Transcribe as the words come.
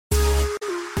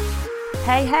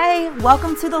Hey,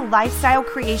 welcome to the Lifestyle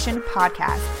Creation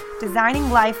Podcast, designing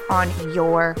life on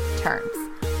your terms.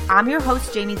 I'm your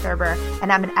host, Jamie Thurber,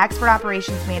 and I'm an expert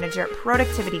operations manager,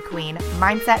 productivity queen,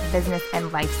 mindset, business,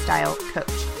 and lifestyle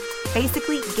coach.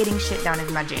 Basically, getting shit done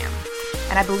is my jam.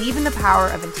 And I believe in the power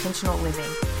of intentional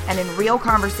living and in real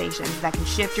conversations that can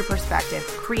shift your perspective,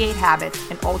 create habits,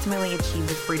 and ultimately achieve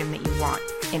the freedom that you want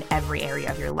in every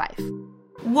area of your life.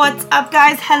 What's up,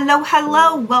 guys?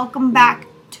 Hello. Welcome back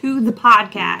to the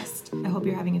podcast. I hope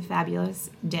you're having a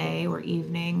fabulous day or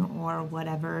evening or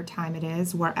whatever time it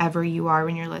is, wherever you are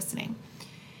when you're listening.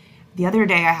 The other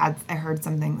day I heard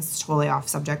something, this is totally off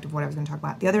subject of what I was going to talk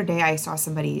about. The other day I saw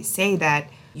somebody say that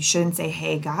you shouldn't say,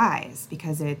 hey guys,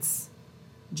 because it's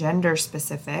gender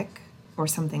specific or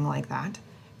something like that.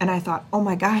 And I thought, oh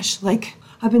my gosh, like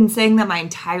I've been saying that my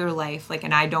entire life, like,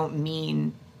 and I don't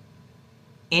mean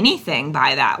anything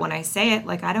by that. When I say it,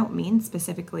 like, I don't mean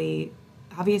specifically,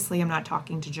 obviously I'm not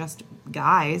talking to just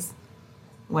guys.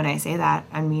 When I say that,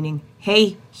 I'm meaning,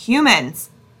 hey humans,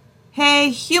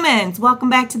 welcome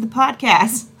back to the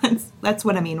podcast. That's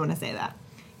what I mean when I say that.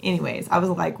 Anyways, I was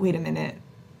like, wait a minute.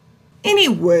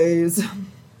 Anyways,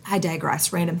 I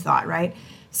digress, random thought, right?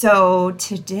 So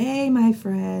today, my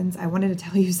friends, I wanted to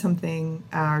tell you something,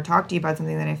 or talk to you about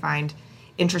something that I find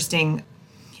interesting.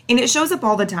 And it shows up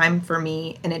all the time for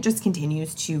me, and it just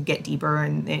continues to get deeper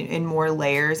and in more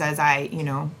layers as I,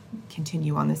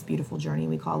 continue on this beautiful journey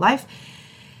we call life.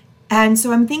 And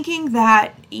so I'm thinking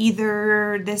that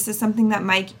either this is something that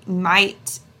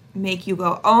might make you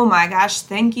go, oh my gosh,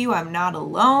 thank you, I'm not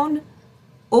alone.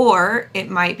 Or it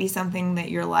might be something that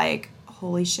you're like,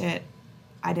 holy shit,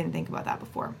 I didn't think about that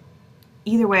before.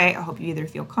 Either way, I hope you either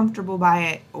feel comfortable by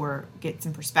it or get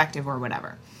some perspective or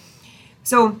whatever.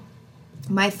 So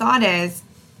my thought is,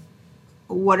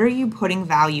 what are you putting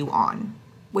value on?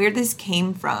 Where this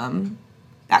came from,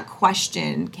 that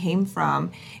question came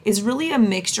from, is really a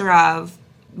mixture of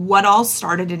what all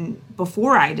started in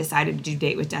before I decided to do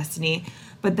Date with Destiny,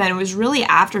 but then it was really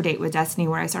after Date with Destiny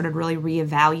where I started really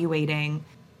reevaluating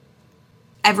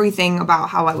everything about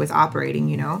how I was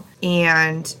operating,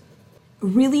 and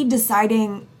really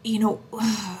deciding,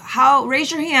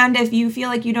 raise your hand if you feel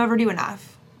like you never do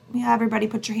enough. Yeah, everybody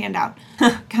put your hand out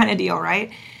kind of deal, right?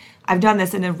 I've done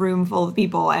this in a room full of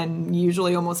people, and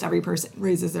usually almost every person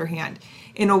raises their hand.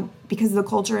 Because the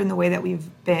culture and the way that we've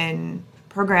been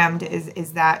programmed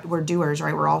is that we're doers,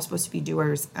 right? We're all supposed to be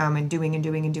doers, and doing. And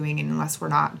if we're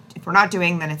not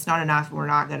doing, then it's not enough. We're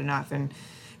not good enough. And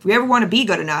if we ever want to be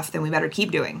good enough, then we better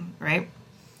keep doing, right?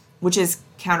 Which is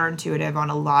counterintuitive on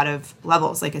a lot of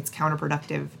levels. Like, it's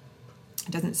counterproductive.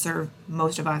 It doesn't serve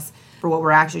most of us for what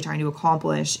we're actually trying to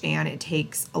accomplish. And it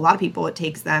takes a lot of people, it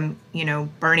takes them,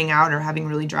 burning out or having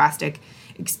really drastic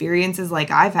experiences like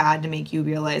I've had to make you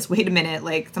realize, wait a minute,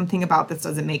 like something about this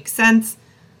doesn't make sense.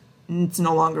 It's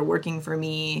no longer working for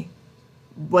me.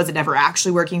 Was it ever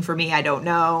actually working for me? I don't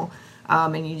know.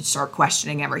 And you start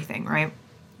questioning everything, right?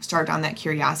 Start on that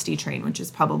curiosity train, which is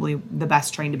probably the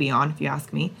best train to be on, if you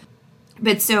ask me.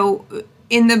 But so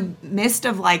in the midst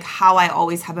of like how I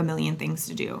always have a million things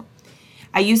to do,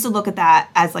 I used to look at that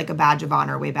as like a badge of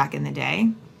honor way back in the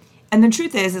day. And the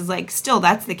truth is like, still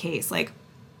that's the case. Like,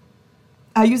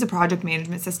 I use a project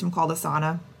management system called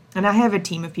Asana, and I have a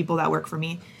team of people that work for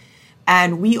me,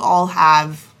 and we all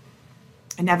have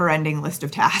a never-ending list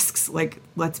of tasks. Like,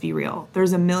 let's be real.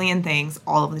 There's a million things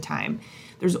all of the time.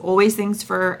 There's always things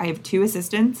I have 2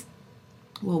 assistants.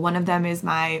 Well, one of them is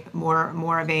my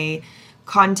more of a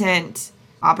content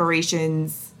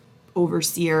operations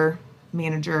overseer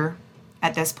manager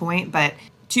at this point, but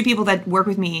 2 people that work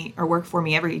with me or work for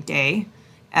me every day.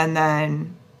 And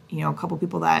then, a couple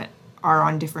people that are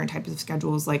on different types of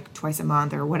schedules, like twice a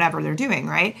month or whatever they're doing,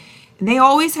 right? And they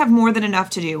always have more than enough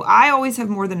to do. I always have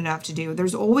more than enough to do.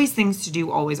 There's always things to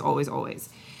do, always.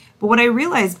 But what I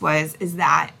realized is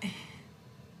that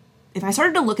if I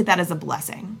started to look at that as a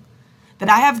blessing, that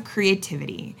I have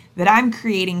creativity, that I'm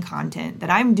creating content,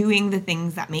 that I'm doing the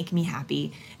things that make me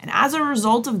happy. And as a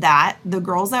result of that, the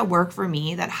girls that work for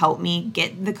me, that help me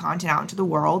get the content out into the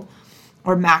world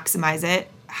or maximize it,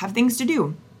 have things to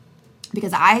do.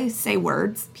 Because I say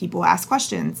words, people ask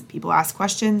questions. People ask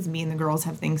questions, me and the girls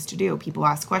have things to do. People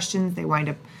ask questions, they wind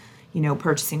up,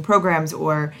 purchasing programs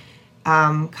or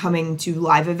coming to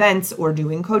live events or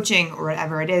doing coaching or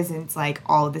whatever it is. And it's like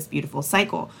all of this beautiful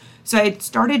cycle. So I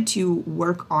started to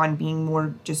work on being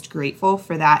more just grateful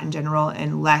for that in general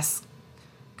and less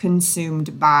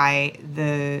consumed by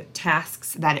the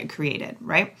tasks that it created,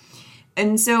 right?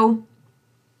 And so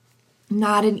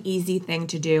not an easy thing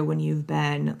to do when you've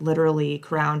been literally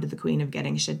crowned the queen of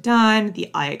getting shit done,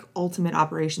 the ultimate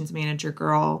operations manager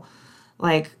girl,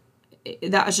 Like,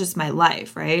 that was just my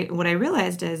life, right? What I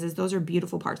realized is those are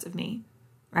beautiful parts of me,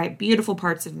 right? Beautiful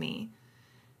parts of me.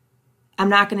 I'm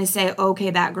not going to say,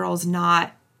 okay, that girl's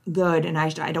not good and I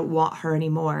don't want her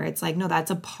anymore. It's like, no,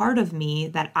 that's a part of me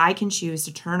that I can choose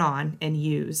to turn on and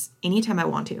use anytime I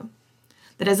want to.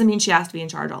 That doesn't mean she has to be in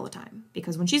charge all the time,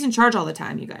 because when she's in charge all the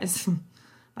time, you guys,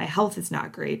 my health is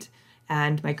not great.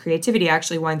 And my creativity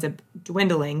actually winds up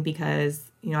dwindling because,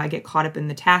 I get caught up in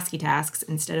the tasky tasks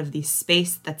instead of the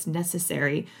space that's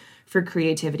necessary for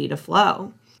creativity to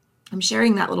flow. I'm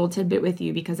sharing that little tidbit with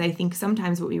you because I think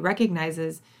sometimes what we recognize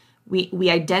is we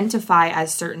identify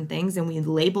as certain things and we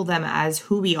label them as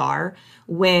who we are,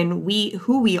 when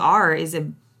who we are is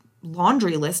a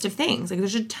laundry list of things. Like,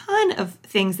 there's a ton of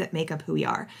things that make up who we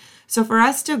are. So for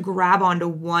us to grab onto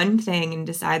one thing and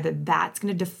decide that that's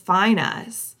going to define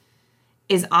us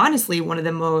is honestly one of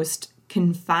the most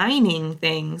confining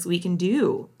things we can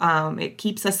do. It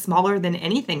keeps us smaller than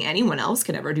anything anyone else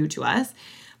could ever do to us.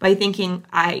 By thinking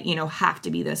I, have to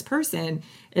be this person,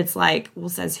 it's like, well,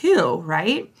 says who,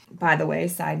 right? By the way,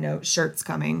 side note, shirts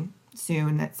coming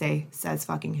soon that says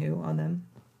fucking who on them,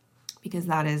 because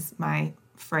that is my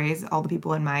phrase. All the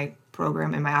people in my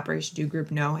program, in my Operation Do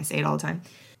group know I say it all the time.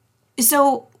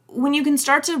 So when you can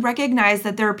start to recognize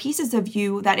that there are pieces of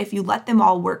you that if you let them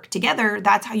all work together,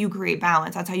 that's how you create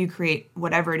balance. That's how you create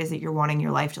whatever it is that you're wanting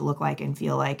your life to look like and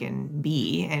feel like and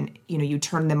be. And, you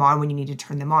turn them on when you need to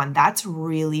turn them on. That's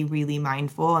really, really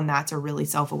mindful. And that's a really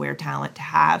self-aware talent to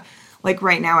have. Like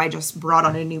right now, I just brought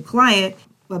on a new client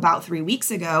about 3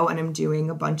 weeks ago, and I'm doing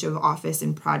a bunch of office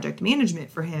and project management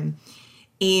for him.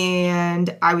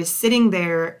 And I was sitting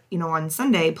there, on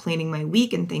Sunday planning my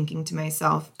week and thinking to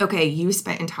myself, okay, you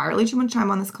spent entirely too much time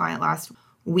on this client last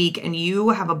week and you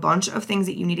have a bunch of things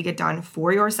that you need to get done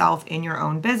for yourself in your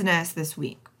own business this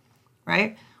week,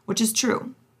 right? Which is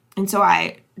true. And so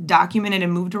I documented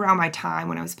and moved around my time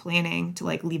when I was planning to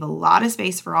leave a lot of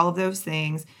space for all of those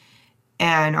things.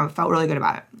 And I felt really good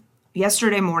about it.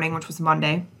 Yesterday morning, which was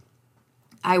Monday,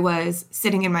 I was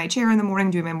sitting in my chair in the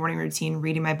morning doing my morning routine,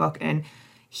 reading my book, and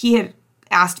he had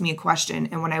asked me a question.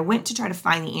 And when I went to try to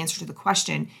find the answer to the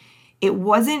question, it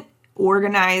wasn't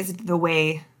organized the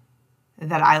way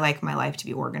that I like my life to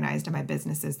be organized and my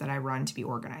businesses that I run to be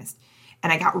organized.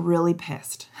 And I got really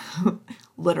pissed.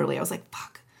 Literally, I was like,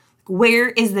 fuck, where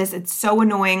is this? It's so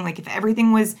annoying. If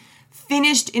everything was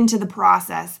finished into the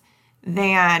process,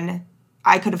 then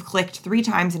I could have clicked 3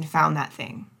 times and found that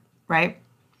thing, right?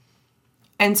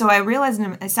 And so I realized,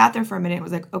 and I sat there for a minute and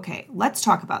was like, okay, let's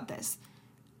talk about this.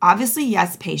 Obviously,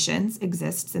 yes, patience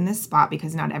exists in this spot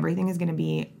because not everything is going to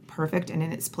be perfect and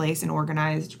in its place and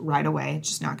organized right away. It's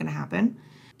just not going to happen.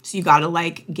 So you got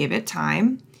to give it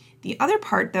time. The other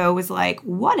part though was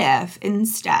what if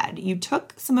instead you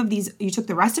took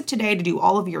the rest of today to do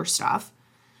all of your stuff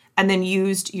and then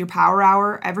used your power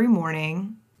hour every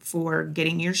morning for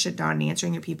getting your shit done and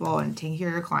answering your people and taking care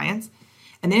of your clients.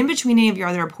 And then in between any of your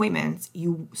other appointments,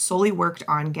 you solely worked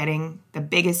on getting the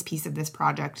biggest piece of this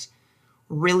project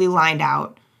really lined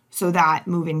out so that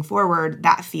moving forward,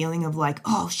 that feeling of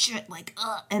oh shit,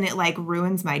 and it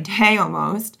ruins my day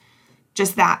almost.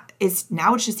 Just that is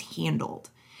now it's just handled.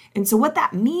 And so what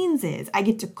that means is I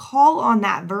get to call on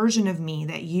that version of me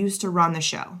that used to run the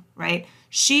show, right?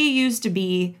 She used to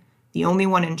be the only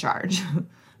one in charge.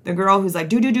 The girl who's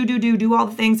do all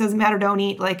the things, doesn't matter, don't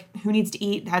eat. Who needs to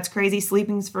eat? That's crazy.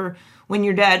 Sleeping's for when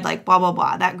you're dead, blah, blah,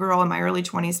 blah. That girl in my early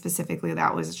 20s specifically,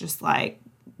 that was just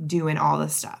doing all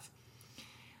this stuff.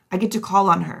 I get to call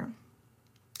on her.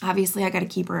 Obviously, I got to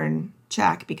keep her in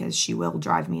check because she will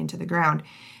drive me into the ground.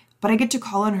 But I get to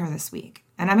call on her this week.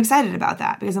 And I'm excited about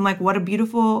that because I'm what a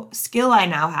beautiful skill I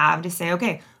now have to say,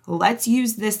 okay, let's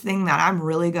use this thing that I'm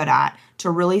really good at to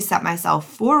really set myself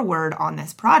forward on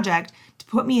this project to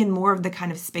put me in more of the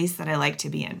kind of space that I like to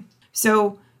be in.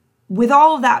 So with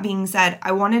all of that being said,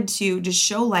 I wanted to just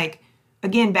show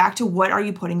again, back to what are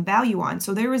you putting value on?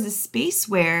 So there was a space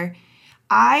where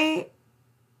I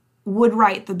would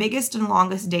write the biggest and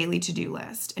longest daily to-do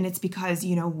list. And it's because,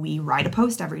 we write a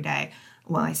post every day.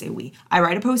 Well, I say we. I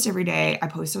write a post every day. I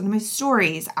post on my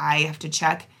stories. I have to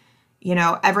check,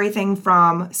 everything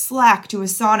from Slack to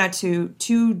Asana to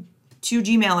two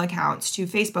Gmail accounts to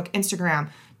Facebook, Instagram,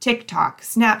 TikTok,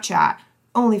 Snapchat,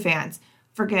 OnlyFans,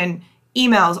 freaking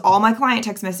emails, all my client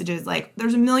text messages.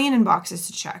 There's a million inboxes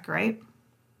to check, right?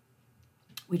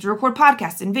 We have to record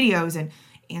podcasts and videos and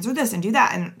answer this and do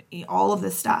that and all of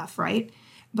this stuff, right?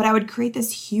 But I would create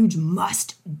this huge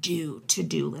must-do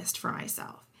to-do list for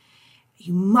myself.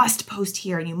 You must post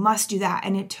here and you must do that.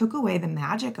 And it took away the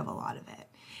magic of a lot of it.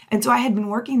 And so I had been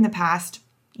working the past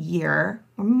year,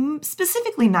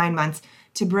 specifically 9 months,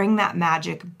 to bring that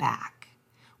magic back,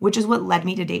 which is what led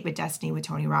me to Date with Destiny with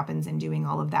Tony Robbins and doing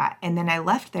all of that. And then I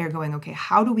left there going, okay,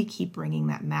 how do we keep bringing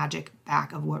that magic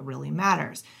back of what really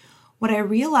matters? What I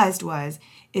realized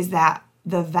is that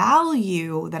the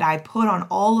value that I put on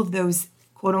all of those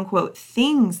quote unquote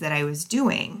things that I was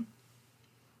doing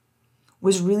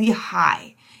was really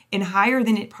high and higher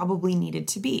than it probably needed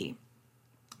to be.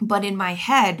 But in my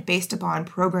head, based upon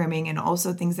programming and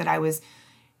also things that I was,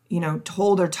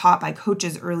 told or taught by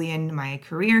coaches early in my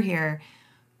career here,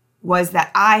 was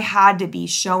that I had to be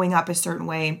showing up a certain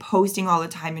way and posting all the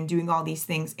time and doing all these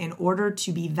things in order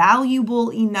to be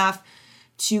valuable enough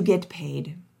to get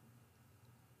paid.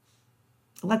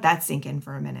 Let that sink in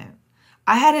for a minute.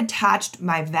 I had attached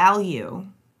my value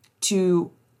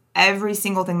to every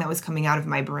single thing that was coming out of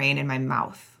my brain and my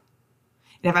mouth.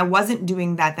 And if I wasn't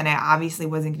doing that, then I obviously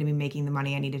wasn't going to be making the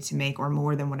money I needed to make or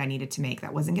more than what I needed to make.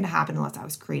 That wasn't going to happen unless I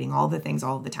was creating all the things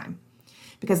all the time.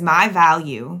 Because my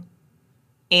value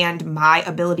and my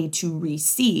ability to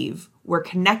receive were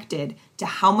connected to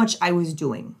how much I was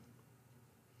doing.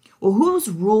 Well, whose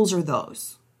rules are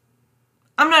those?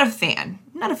 I'm not a fan.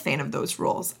 I'm not a fan of those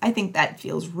rules. I think that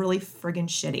feels really friggin'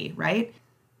 shitty, right?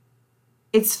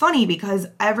 It's funny because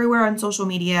everywhere on social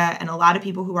media and a lot of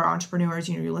people who are entrepreneurs,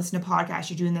 you listen to podcasts,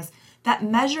 you're doing this, that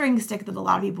measuring stick that a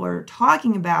lot of people are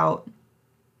talking about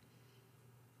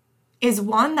is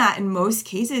one that in most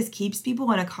cases keeps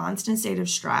people in a constant state of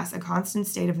stress, a constant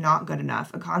state of not good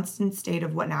enough, a constant state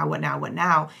of what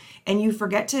now. And you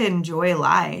forget to enjoy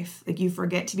life. Like you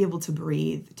forget to be able to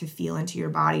breathe, to feel into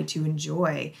your body, to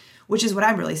enjoy, which is what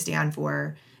I really stand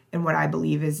for and what I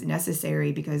believe is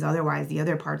necessary, because otherwise the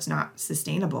other part's not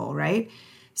sustainable, right?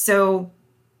 So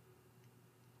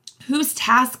whose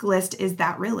task list is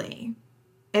that really?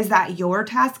 Is that your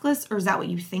task list, or is that what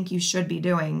you think you should be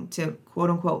doing to quote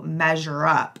unquote measure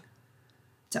up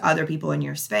to other people in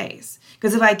your space?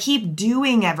 Because if I keep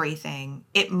doing everything,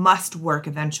 it must work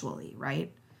eventually,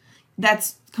 right?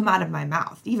 That's come out of my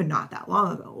mouth, even not that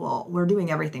long ago. Well, we're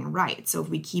doing everything right. So if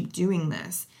we keep doing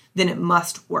this, then it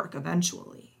must work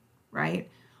eventually,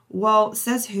 right? Well,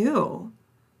 says who?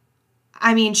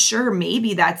 I mean, sure,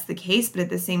 maybe that's the case, but at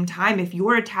the same time, if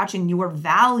you're attaching your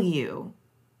value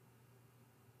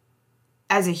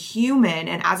as a human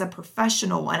and as a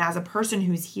professional and as a person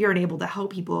who's here and able to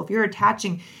help people, if you're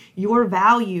attaching your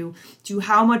value to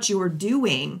how much you're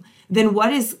doing, then what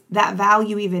does that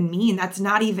value even mean? That's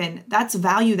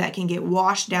value that can get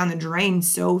washed down the drain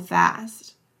so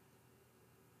fast.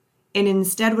 And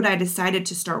instead, what I decided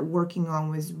to start working on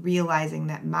was realizing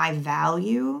that my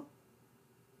value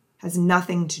has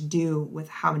nothing to do with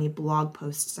how many blog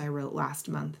posts I wrote last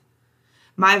month.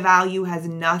 My value has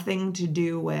nothing to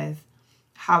do with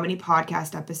how many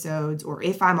podcast episodes, or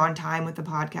if I'm on time with the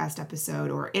podcast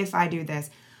episode, or if I do this.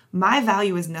 My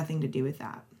value has nothing to do with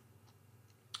that.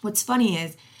 What's funny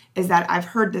is that I've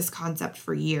heard this concept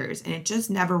for years, and it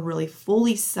just never really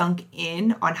fully sunk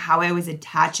in on how I was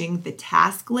attaching the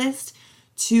task list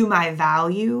to my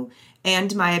value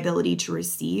and my ability to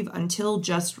receive until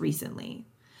just recently.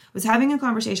 I was having a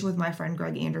conversation with my friend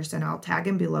Greg Anderson. I'll tag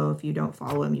him below. If you don't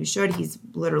follow him, you should. He's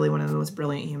literally one of the most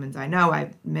brilliant humans I know.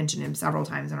 I've mentioned him several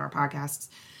times in our podcasts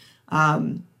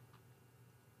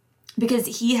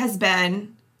because he has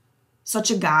been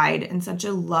such a guide and such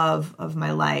a love of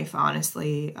my life,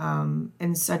 honestly,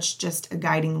 and such just a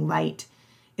guiding light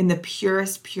in the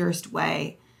purest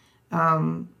way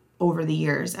over the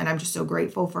years. And I'm just so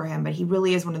grateful for him. But he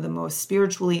really is one of the most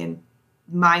spiritually and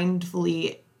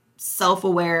mindfully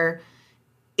self-aware,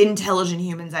 intelligent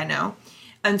humans I know.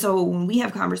 And so when we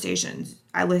have conversations,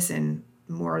 I listen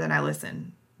more than I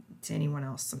listen to anyone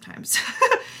else sometimes.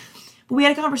 But we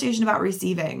had a conversation about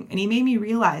receiving, and he made me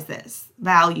realize this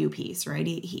value piece, right?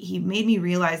 He made me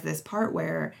realize this part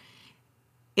where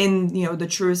in, the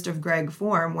truest of Greg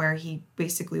form, where he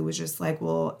basically was just like,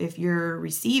 well, if you're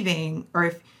receiving, or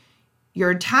if you're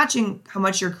attaching how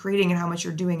much you're creating and how much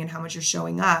you're doing and how much you're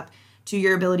showing up to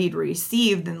your ability to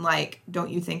receive, then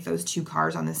don't you think those two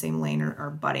cars on the same lane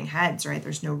are butting heads, right?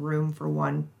 There's no room for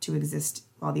one to exist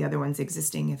while the other one's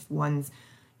existing. If one's,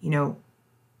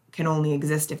 can only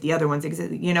exist if the other one's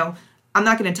exist, I'm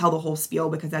not going to tell the whole spiel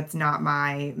because that's not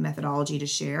my methodology to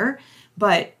share,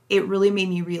 but it really made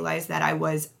me realize that I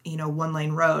was, one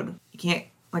lane road. You can't,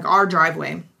 like our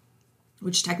driveway,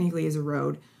 which technically is a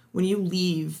road, when you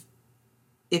leave,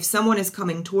 if someone is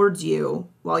coming towards you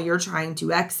while you're trying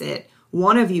to exit,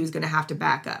 one of you is going to have to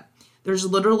back up. There's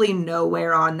literally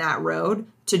nowhere on that road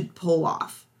to pull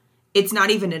off. It's not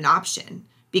even an option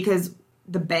because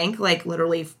the bank,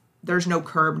 literally, there's no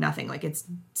curb, nothing. It's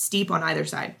steep on either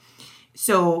side.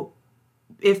 So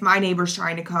if my neighbor's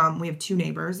trying to come, we have 2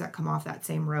 neighbors that come off that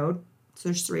same road. So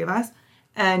there's 3 of us.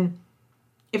 And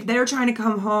if they're trying to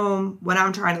come home when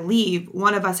I'm trying to leave,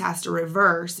 one of us has to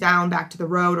reverse down back to the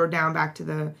road or down back to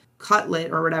the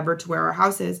cutlet or whatever to where our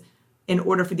house is in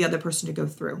order for the other person to go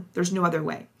through. There's no other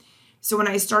way. So when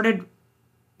I started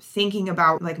thinking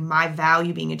about like my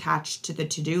value being attached to the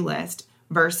to-do list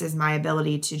versus my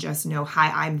ability to just know, hi,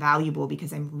 I'm valuable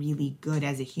because I'm really good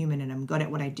as a human and I'm good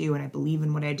at what I do and I believe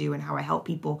in what I do and how I help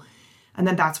people. And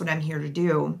then that's what I'm here to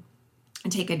do.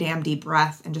 And take a damn deep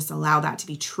breath and just allow that to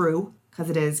be true because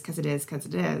it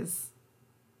is.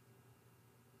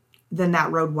 Then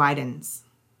that road widens.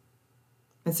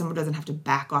 And someone doesn't have to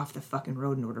back off the fucking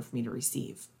road in order for me to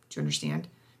receive. Do you understand?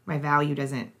 My value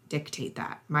doesn't dictate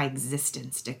that. My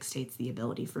existence dictates the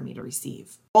ability for me to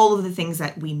receive. All of the things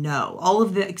that we know, all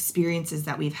of the experiences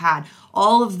that we've had,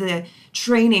 all of the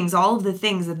trainings, all of the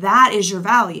things, that is your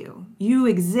value. You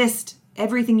exist.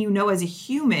 Everything you know as a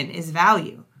human is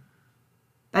value.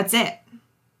 That's it.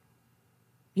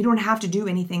 You don't have to do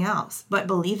anything else but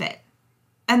believe it.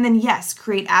 And then, yes,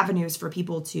 create avenues for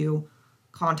people to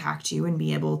contact you and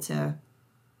be able to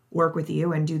work with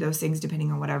you and do those things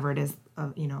depending on whatever it is,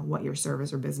 what your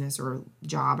service or business or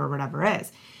job or whatever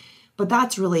is. But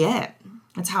that's really it.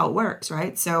 That's how it works,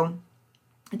 right? So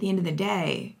at the end of the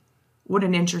day, what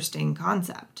an interesting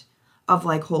concept of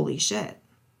like, holy shit,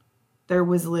 there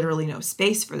was literally no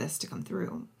space for this to come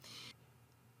through.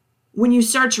 When you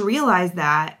start to realize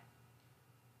that,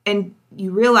 and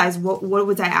you realize what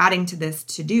was I adding to this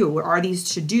to do? Or are these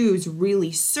to-dos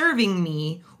really serving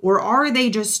me? Or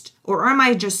am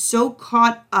I just so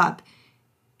caught up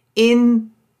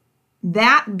in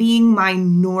that being my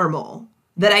normal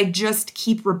that I just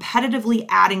keep repetitively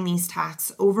adding these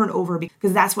tasks over and over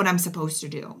because that's what I'm supposed to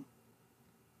do?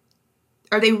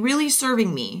 Are they really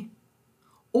serving me?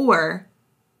 Or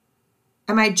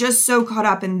am I just so caught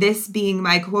up in this being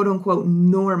my quote unquote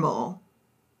normal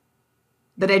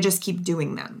that I just keep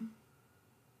doing them?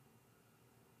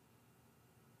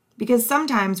 Because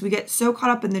sometimes we get so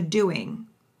caught up in the doing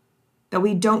that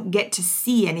we don't get to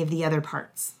see any of the other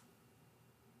parts.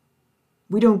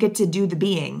 We don't get to do the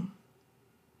being.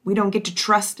 We don't get to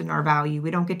trust in our value.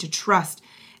 We don't get to trust.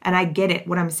 And I get it.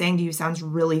 What I'm saying to you sounds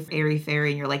really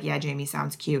airy-fairy. And you're like, yeah, Jamie,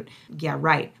 sounds cute. Yeah,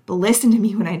 right. But listen to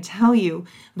me when I tell you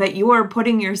that you are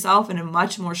putting yourself in a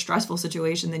much more stressful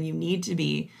situation than you need to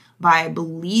be by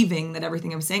believing that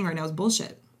everything I'm saying right now is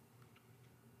bullshit.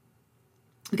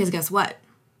 Because guess what?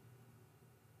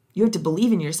 You have to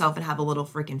believe in yourself and have a little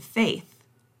freaking faith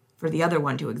for the other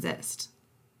one to exist.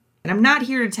 And I'm not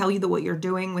here to tell you that what you're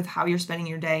doing with how you're spending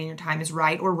your day and your time is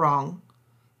right or wrong.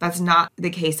 That's not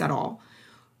the case at all.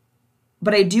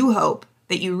 But I do hope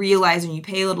that you realize and you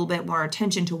pay a little bit more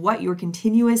attention to what you're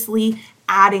continuously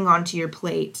adding onto your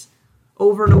plate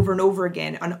over and over and over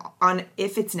again on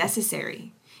if it's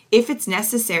necessary. If it's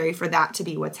necessary for that to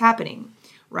be what's happening,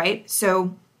 right?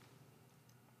 So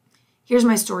here's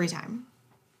my story time.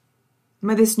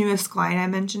 Remember this newest client I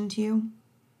mentioned to you?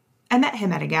 I met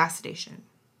him at a gas station.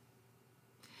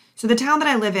 So the town that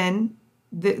I live in,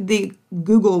 the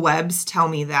Google Webs tell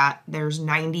me that there's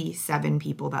 97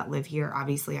 people that live here.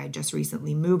 Obviously, I just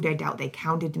recently moved. I doubt they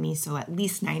counted me, so at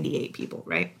least 98 people,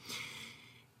 right?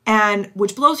 And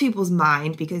which blows people's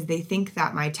mind because they think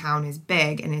that my town is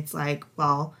big, and it's like,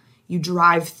 well, you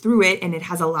drive through it and it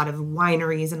has a lot of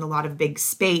wineries and a lot of big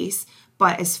space.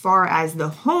 But as far as the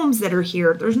homes that are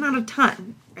here, there's not a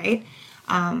ton, right?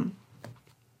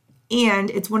 And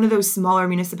it's one of those smaller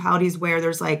municipalities where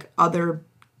there's like other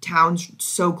towns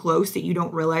so close that you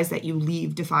don't realize that you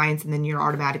leave Defiance and then you're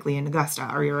automatically in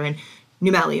Augusta or you're in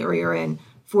New Melle or you're in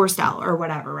Forestell or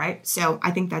whatever, right? So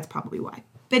I think that's probably why.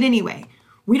 But anyway,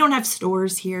 we don't have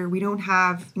stores here. We don't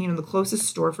have, the closest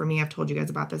store for me, I've told you guys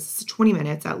about this, it's 20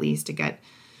 minutes at least to get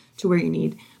to where you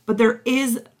need. But there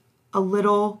is a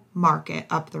little market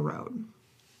up the road.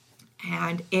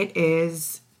 And it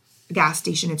is a gas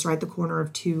station. It's right at the corner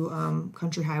of 2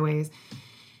 country highways.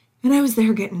 And I was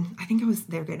there getting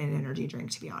an energy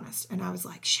drink, to be honest. And I was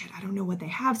like, shit, I don't know what they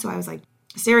have. So I was like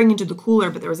staring into the cooler,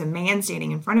 but there was a man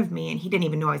standing in front of me and he didn't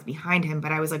even know I was behind him.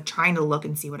 But I was like trying to look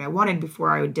and see what I wanted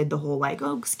before I did the whole like,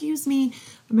 oh, excuse me,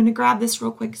 I'm going to grab this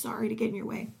real quick. Sorry to get in your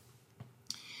way.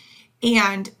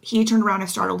 And he turned around, I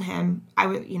startled him.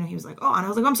 He was like, oh, and I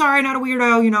was like, I'm sorry, not a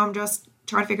weirdo. I'm just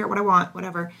trying to figure out what I want,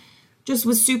 whatever. Just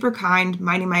was super kind,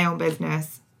 minding my own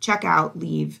business, check out,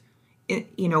 leave.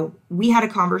 We had a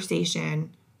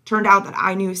conversation. Turned out that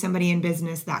I knew somebody in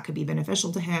business that could be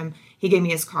beneficial to him. He gave me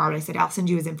his card. I said, I'll send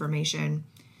you his information.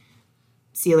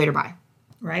 See you later, bye.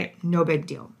 Right? No big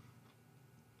deal.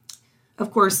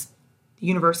 Of course, the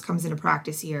universe comes into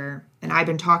practice here. And I've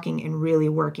been talking and really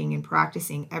working and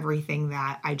practicing everything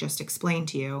that I just explained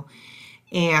to you.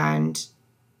 And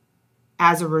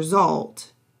as a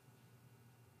result,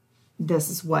 this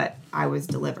is what I was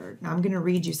delivered. Now I'm going to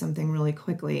read you something really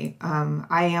quickly.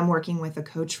 I am working with a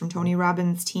coach from Tony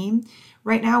Robbins' team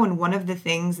right now. And one of the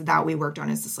things that we worked on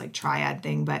is this like triad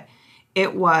thing, but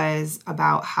it was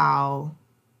about how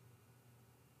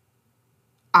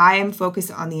I am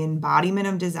focused on the embodiment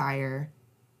of desire.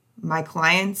 My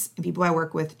clients and people I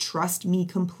work with trust me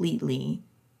completely,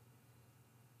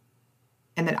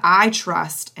 and that I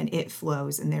trust and it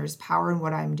flows, and there's power in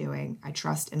what I'm doing. I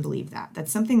trust and believe that.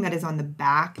 That's something that is on the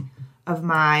back of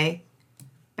my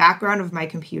background of my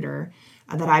computer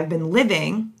that I've been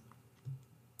living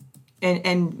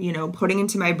and putting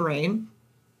into my brain,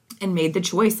 and made the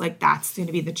choice, like, that's going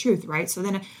to be the truth, right? So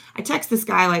then I text this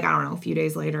guy, like, I don't know, a few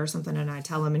days later or something, and I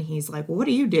tell him, and he's like, well, what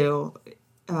do you do?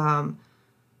 Because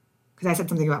I said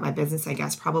something about my business, I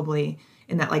guess, probably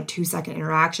in that, like, 2-second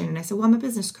interaction. And I said, well, I'm a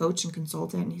business coach and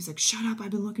consultant. And he's like, shut up,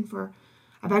 I've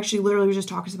actually literally was just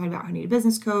talking to somebody about how I need a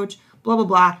business coach, blah, blah,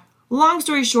 blah. Long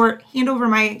story short, hand over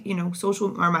my,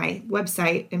 social or my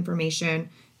website information,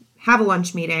 have a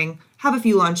lunch meeting, have a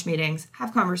few lunch meetings,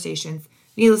 have conversations.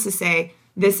 Needless to say,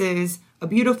 this is a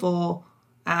beautiful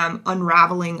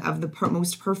unraveling of the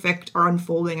most perfect, or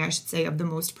unfolding, I should say, of the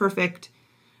most perfect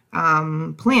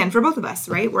plan for both of us,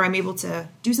 right? Where I'm able to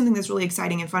do something that's really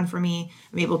exciting and fun for me.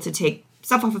 I'm able to take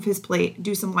stuff off of his plate,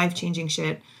 do some life-changing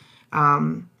shit.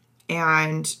 And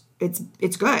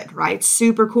it's good, right?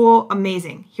 Super cool,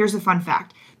 amazing. Here's a fun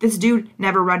fact. This dude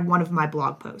never read one of my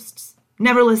blog posts,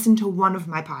 never listened to one of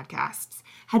my podcasts,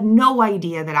 had no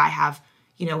idea that I have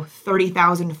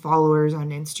 30,000 followers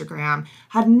on Instagram,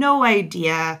 had no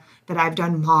idea that I've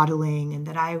done modeling and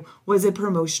that I was a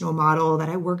promotional model, that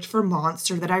I worked for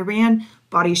Monster, that I ran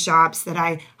body shops, that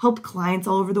I helped clients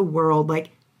all over the world. Like,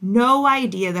 no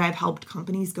idea that I've helped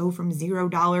companies go from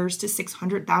 $0 to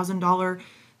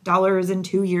 $600,000 in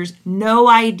 2 years. No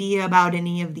idea about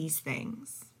any of these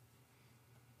things.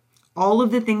 All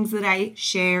of the things that I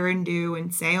share and do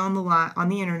and say on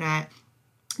the internet,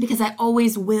 because I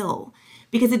always will.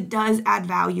 Because it does add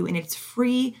value, and it's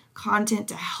free content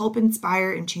to help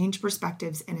inspire and change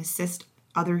perspectives and assist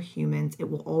other humans. It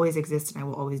will always exist, and I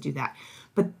will always do that.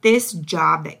 But this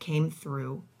job that came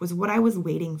through was what I was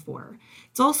waiting for.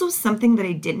 It's also something that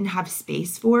I didn't have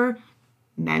space for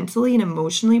mentally and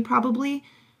emotionally, probably,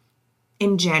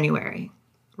 in January,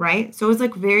 right? So it was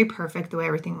like very perfect the way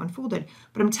everything unfolded.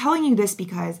 But I'm telling you this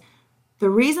because the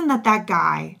reason that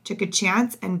guy took a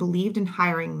chance and believed in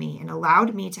hiring me and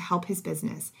allowed me to help his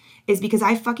business is because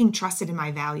I fucking trusted in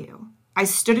my value. I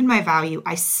stood in my value.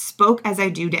 I spoke as I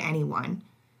do to anyone.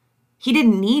 He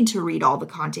didn't need to read all the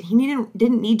content. He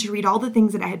didn't need to read all the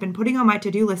things that I had been putting on my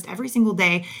to-do list every single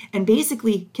day and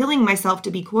basically killing myself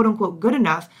to be quote unquote good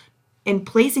enough and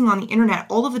placing on the internet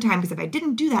all of the time, because if I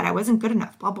didn't do that, I wasn't good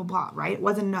enough, blah, blah, blah, right? It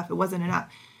wasn't enough.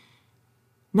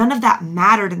 None of that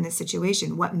mattered in this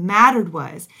situation. What mattered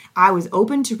was I was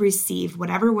open to receive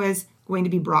whatever was going to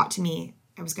be brought to me.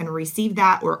 I was going to receive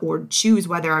that or choose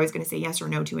whether I was going to say yes or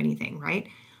no to anything, right?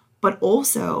 But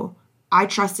also, I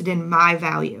trusted in my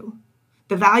value.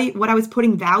 The value, what I was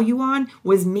putting value on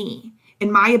was me and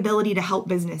my ability to help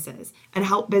businesses and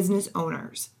help business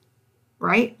owners,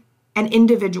 right? And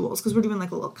individuals, because we're doing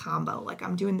like a little combo. Like,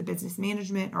 I'm doing the business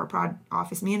management or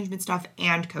office management stuff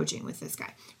and coaching with this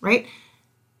guy, right?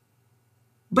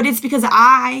 But it's because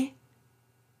my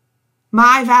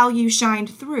value shined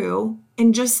through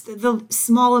in just the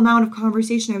small amount of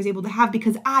conversation I was able to have,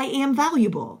 because I am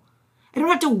valuable. I don't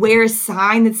have to wear a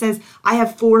sign that says I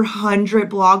have 400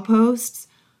 blog posts.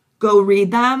 Go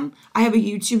read them. I have a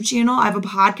YouTube channel. I have a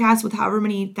podcast with however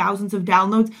many thousands of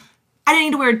downloads. I didn't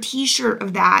need to wear a t-shirt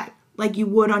of that like you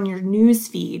would on your news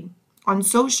feed on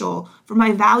social for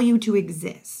my value to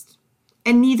exist.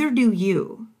 And neither do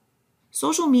you.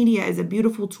 Social media is a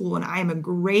beautiful tool, and I am a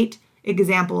great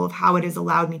example of how it has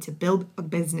allowed me to build a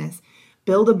business,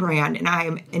 build a brand, and I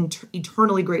am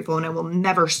eternally grateful, and I will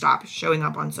never stop showing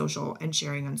up on social and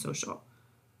sharing on social.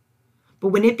 But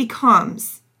when it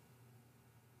becomes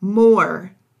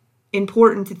more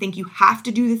important to think you have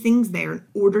to do the things there in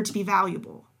order to be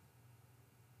valuable,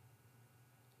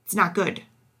 it's not good.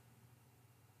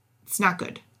 It's not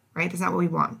good, right? That's not what we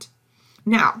want.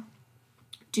 Now,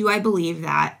 do I believe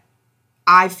that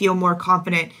I feel more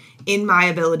confident in my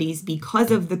abilities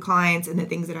because of the clients and the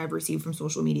things that I've received from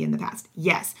social media in the past?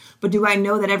 Yes. But do I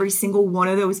know that every single one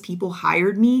of those people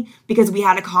hired me because we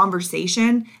had a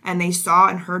conversation and they saw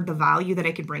and heard the value that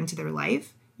I could bring to their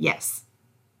life? Yes.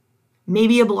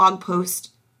 Maybe a blog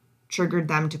post triggered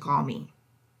them to call me.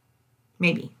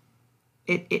 Maybe.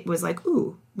 it was like,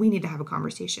 ooh, we need to have a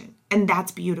conversation. And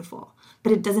that's beautiful.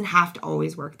 But it doesn't have to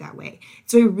always work that way.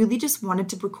 So I really just wanted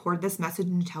to record this message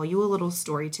and tell you a little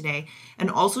story today. And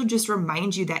also just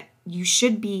remind you that you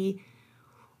should be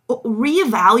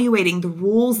reevaluating the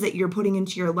rules that you're putting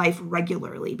into your life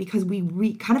regularly, because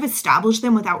we kind of establish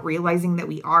them without realizing that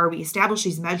we establish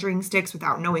these measuring sticks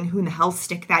without knowing who in the hell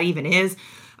stick that even is.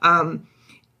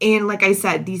 And like I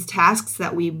said, these tasks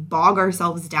that we bog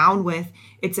ourselves down with,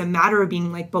 it's a matter of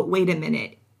being like, but wait a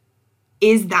minute,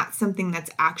 is that something that's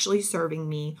actually serving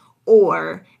me?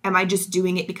 Or am I just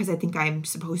doing it because I think I'm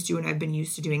supposed to and I've been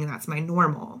used to doing and that's my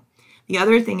normal? The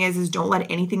other thing is don't let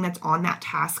anything that's on that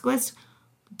task list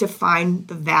define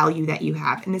the value that you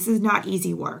have. And this is not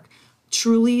easy work.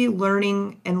 Truly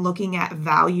learning and looking at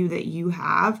value that you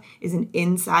have is an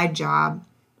inside job.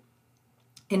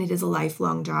 And it is a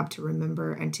lifelong job to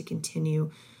remember and to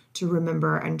continue to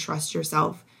remember and trust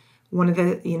yourself. One of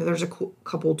the, there's a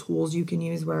couple tools you can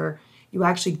use where you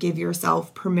actually give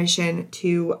yourself permission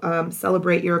to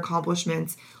celebrate your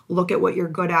accomplishments, look at what you're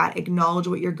good at, acknowledge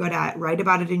what you're good at, write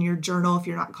about it in your journal if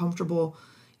you're not comfortable,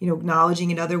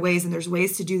 acknowledging in other ways. And there's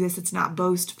ways to do this. It's not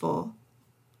boastful.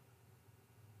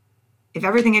 If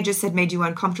everything I just said made you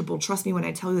uncomfortable, trust me when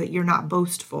I tell you that you're not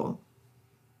boastful.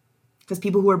 Because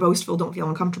people who are boastful don't feel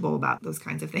uncomfortable about those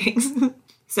kinds of things.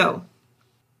 So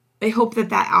I hope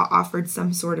that offered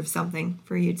some sort of something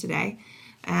for you today.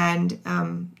 And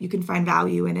you can find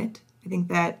value in it. I think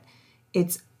that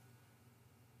it's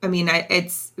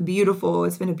beautiful.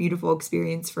 It's been a beautiful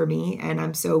experience for me. And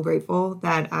I'm so grateful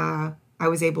that I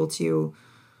was able to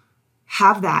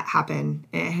have that happen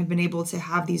and have been able to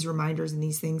have these reminders and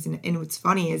these things. And what's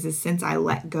funny is since I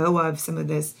let go of some of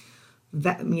this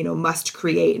that must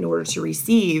create in order to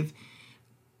receive,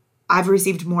 I've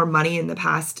received more money in the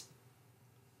past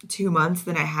 2 months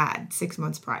than I had 6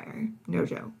 months prior. No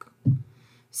joke.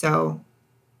 So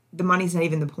the money's not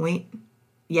even the point.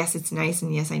 Yes, it's nice,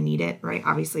 and yes, I need it, right?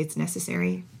 Obviously, it's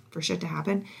necessary for shit to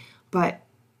happen, but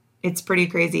it's pretty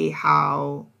crazy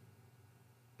how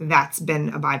that's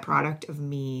been a byproduct of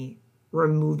me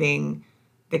removing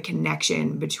the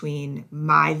connection between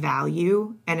my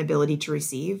value and ability to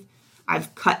receive.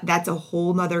 That's a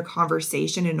whole nother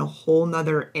conversation and a whole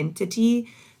nother entity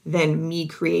than me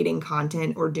creating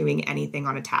content or doing anything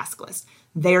on a task list.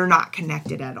 They're not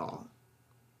connected at all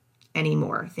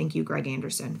anymore. Thank you, Greg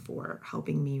Anderson, for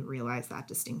helping me realize that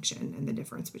distinction and the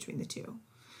difference between the two.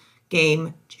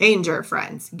 Game changer,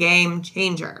 friends. Game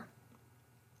changer.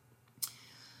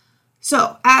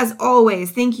 So, as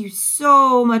always, thank you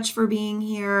so much for being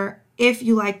here. If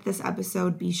you liked this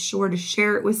episode, be sure to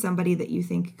share it with somebody that you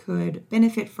think could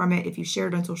benefit from it. If you share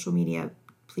it on social media,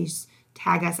 please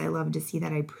tag us. I love to see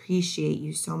that. I appreciate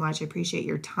you so much. I appreciate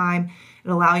your time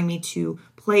and allowing me to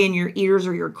play in your ears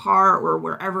or your car or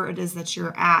wherever it is that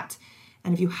you're at.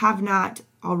 And if you have not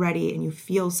already and you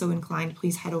feel so inclined,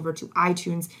 please head over to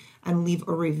iTunes and leave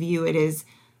a review. It is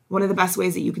one of the best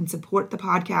ways that you can support the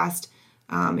podcast,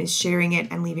 is sharing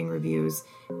it and leaving reviews.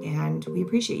 And we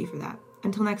appreciate you for that.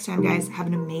 Until next time, guys, have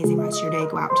an amazing rest of your day.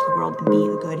 Go out into the world and be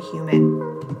a good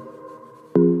human.